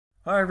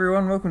Hi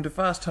everyone, welcome to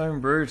Fast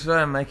Homebrew. Today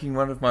I'm making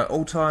one of my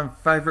all-time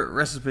favourite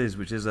recipes,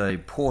 which is a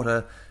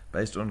porter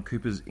based on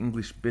Cooper's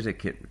English Bitter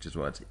Kit, which is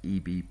why it's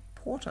EB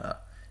Porter.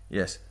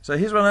 Yes, so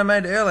here's one I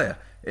made earlier.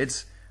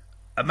 It's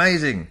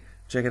amazing.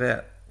 Check it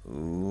out.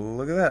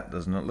 Look at that.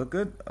 Doesn't it look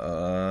good?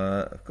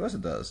 Of course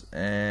it does.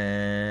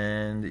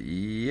 And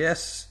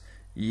yes,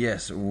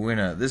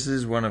 winner. This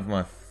is one of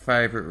my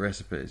favourite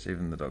recipes.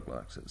 Even the dog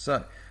likes it.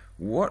 So,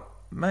 what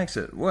makes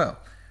it? Well,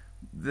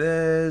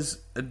 there's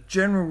a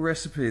general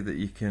recipe that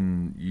you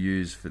can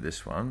use for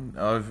this one.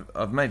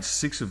 I've made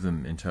 6 of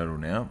them in total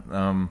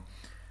now.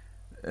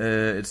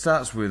 It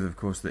starts with, of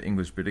course, the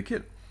English Bitter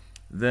Kit.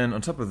 Then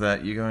on top of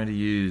that, you're going to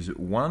use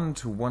 1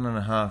 to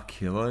 1.5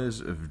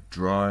 kilos of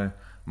dry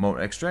malt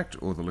extract,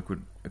 or the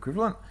liquid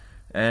equivalent,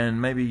 and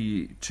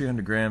maybe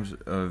 200 grams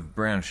of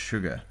brown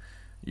sugar.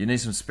 You need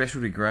some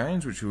specialty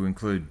grains, which will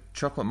include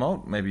chocolate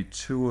malt, maybe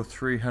 200 or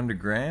 300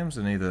 grams,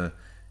 and either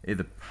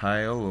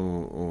pale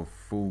or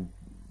full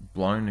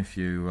blown, if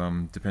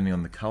you depending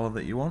on the colour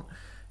that you want.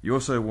 You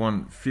also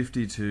want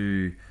 50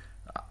 to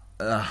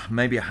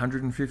maybe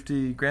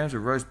 150 grams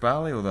of roast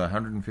barley, although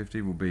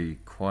 150 will be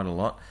quite a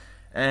lot,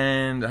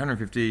 and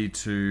 150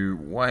 to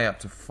way up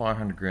to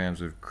 500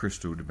 grams of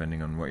crystal,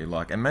 depending on what you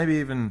like, and maybe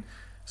even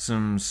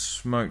some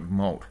smoked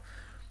malt.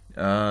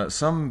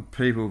 Some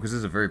people, because this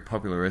is a very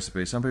popular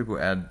recipe, some people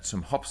add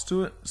some hops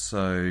to it.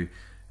 So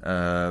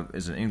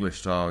as an English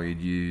style, you'd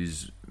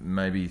use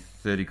maybe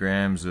 30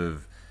 grams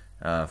of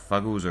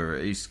Fuggles or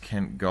East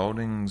Kent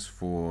Goldings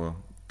for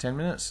 10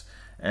 minutes.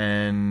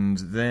 And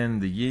then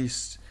the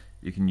yeast,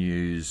 you can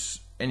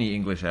use any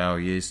English ale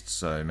yeast,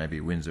 so maybe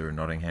Windsor or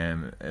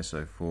Nottingham,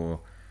 SO4,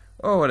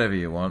 or whatever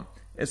you want.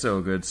 It's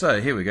all good.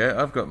 So here we go.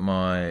 I've got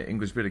my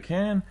English Bitter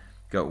can,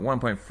 got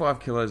 1.5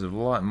 kilos of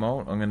light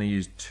malt. I'm going to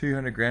use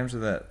 200 grams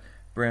of that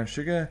brown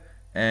sugar.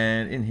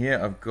 And in here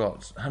I've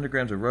got 100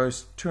 grams of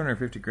roast,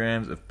 250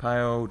 grams of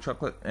pale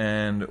chocolate,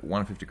 and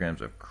 150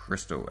 grams of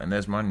crystal. And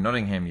there's my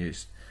Nottingham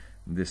yeast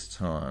this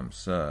time.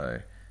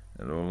 So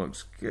it all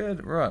looks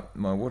good. Right,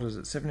 my water's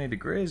at 70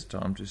 degrees.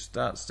 Time to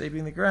start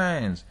steeping the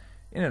grains.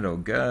 In it all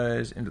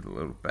goes, into the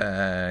little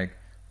bag,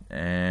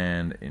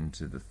 and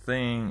into the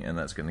thing. And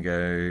that's going to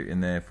go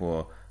in there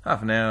for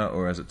half an hour,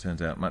 or as it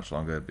turns out, much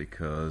longer,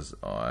 because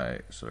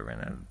I sort of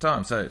ran out of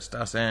time. So it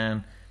starts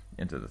down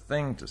into the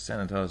thing to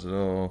sanitize it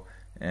all,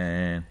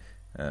 and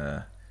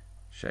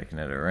shaking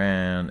it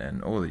around,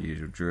 and all the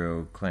usual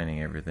drill,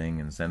 cleaning everything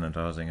and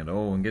sanitizing it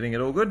all and getting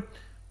it all good.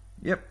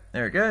 Yep,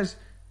 there it goes.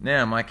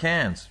 Now my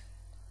cans.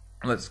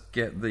 Let's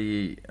get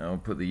I'll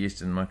put the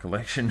yeast in my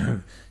collection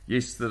of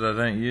yeast that I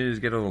don't use,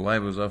 get all the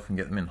labels off and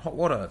get them in hot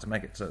water to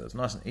make it so it's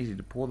nice and easy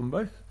to pour them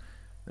both.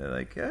 There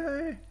they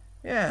go.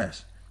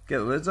 Yes. Get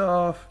the lids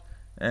off,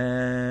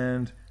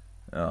 and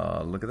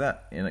look at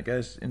that. In it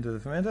goes into the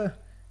fermenter.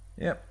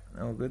 Yep,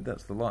 all good.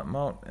 That's the light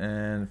malt,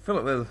 and fill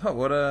it with hot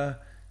water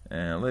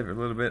and leave it a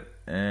little bit,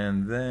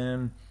 and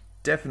then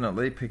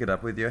definitely pick it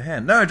up with your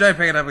hand. No, don't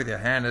pick it up with your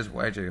hand. It's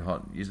way too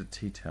hot. Use a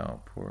tea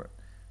towel. Pour it.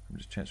 I'm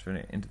just transferring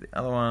it into the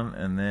other one,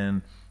 and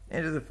then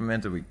into the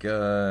fermenter we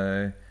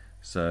go.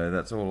 So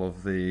that's all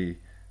of the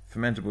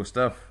fermentable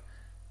stuff.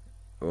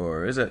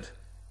 Or is it?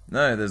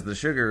 No, there's the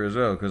sugar as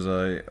well, because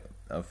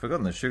I've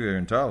forgotten the sugar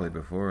entirely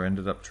before. I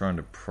ended up trying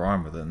to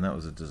prime with it, and that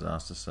was a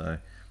disaster. So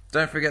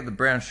don't forget the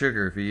brown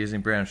sugar if you're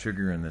using brown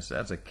sugar in this.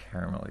 That's a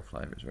caramelly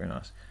flavour. It's very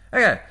nice.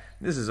 Okay,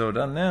 this is all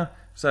done now.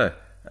 So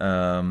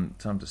time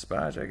to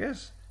sparge, I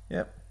guess.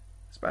 Yep.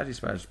 Spargy,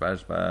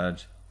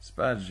 spargy,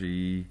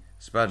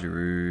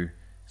 spargeroo,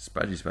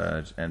 spargy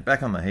sparge, and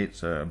back on the heat.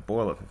 So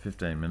boil it for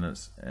 15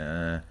 minutes,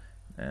 and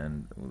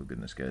all the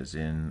goodness goes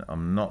in.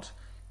 I'm not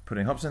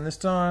putting hops in this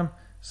time,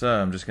 so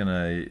I'm just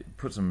gonna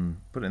put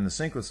it in the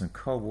sink with some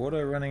cold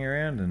water running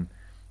around and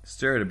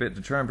stir it a bit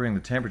to try and bring the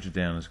temperature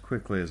down as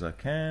quickly as I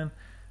can,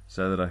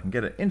 so that I can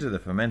get it into the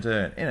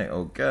fermenter, and in it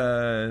all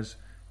goes.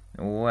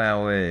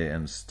 Wowee,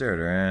 and stir it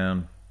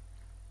around.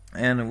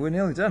 And we're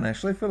nearly done,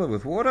 actually. Fill it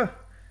with water.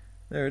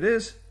 There it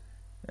is.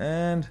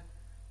 And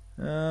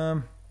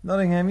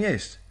Nottingham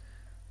yeast.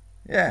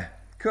 Yeah,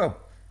 cool.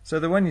 So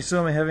the one you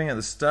saw me having at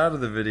the start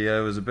of the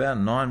video was about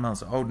 9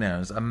 months old now.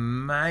 It's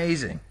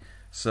amazing.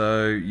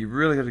 So you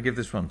really got to give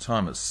this one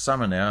time. It's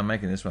summer now. I'm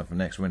making this one for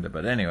next winter.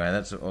 But anyway,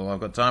 that's all I've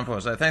got time for.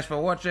 So thanks for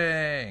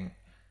watching.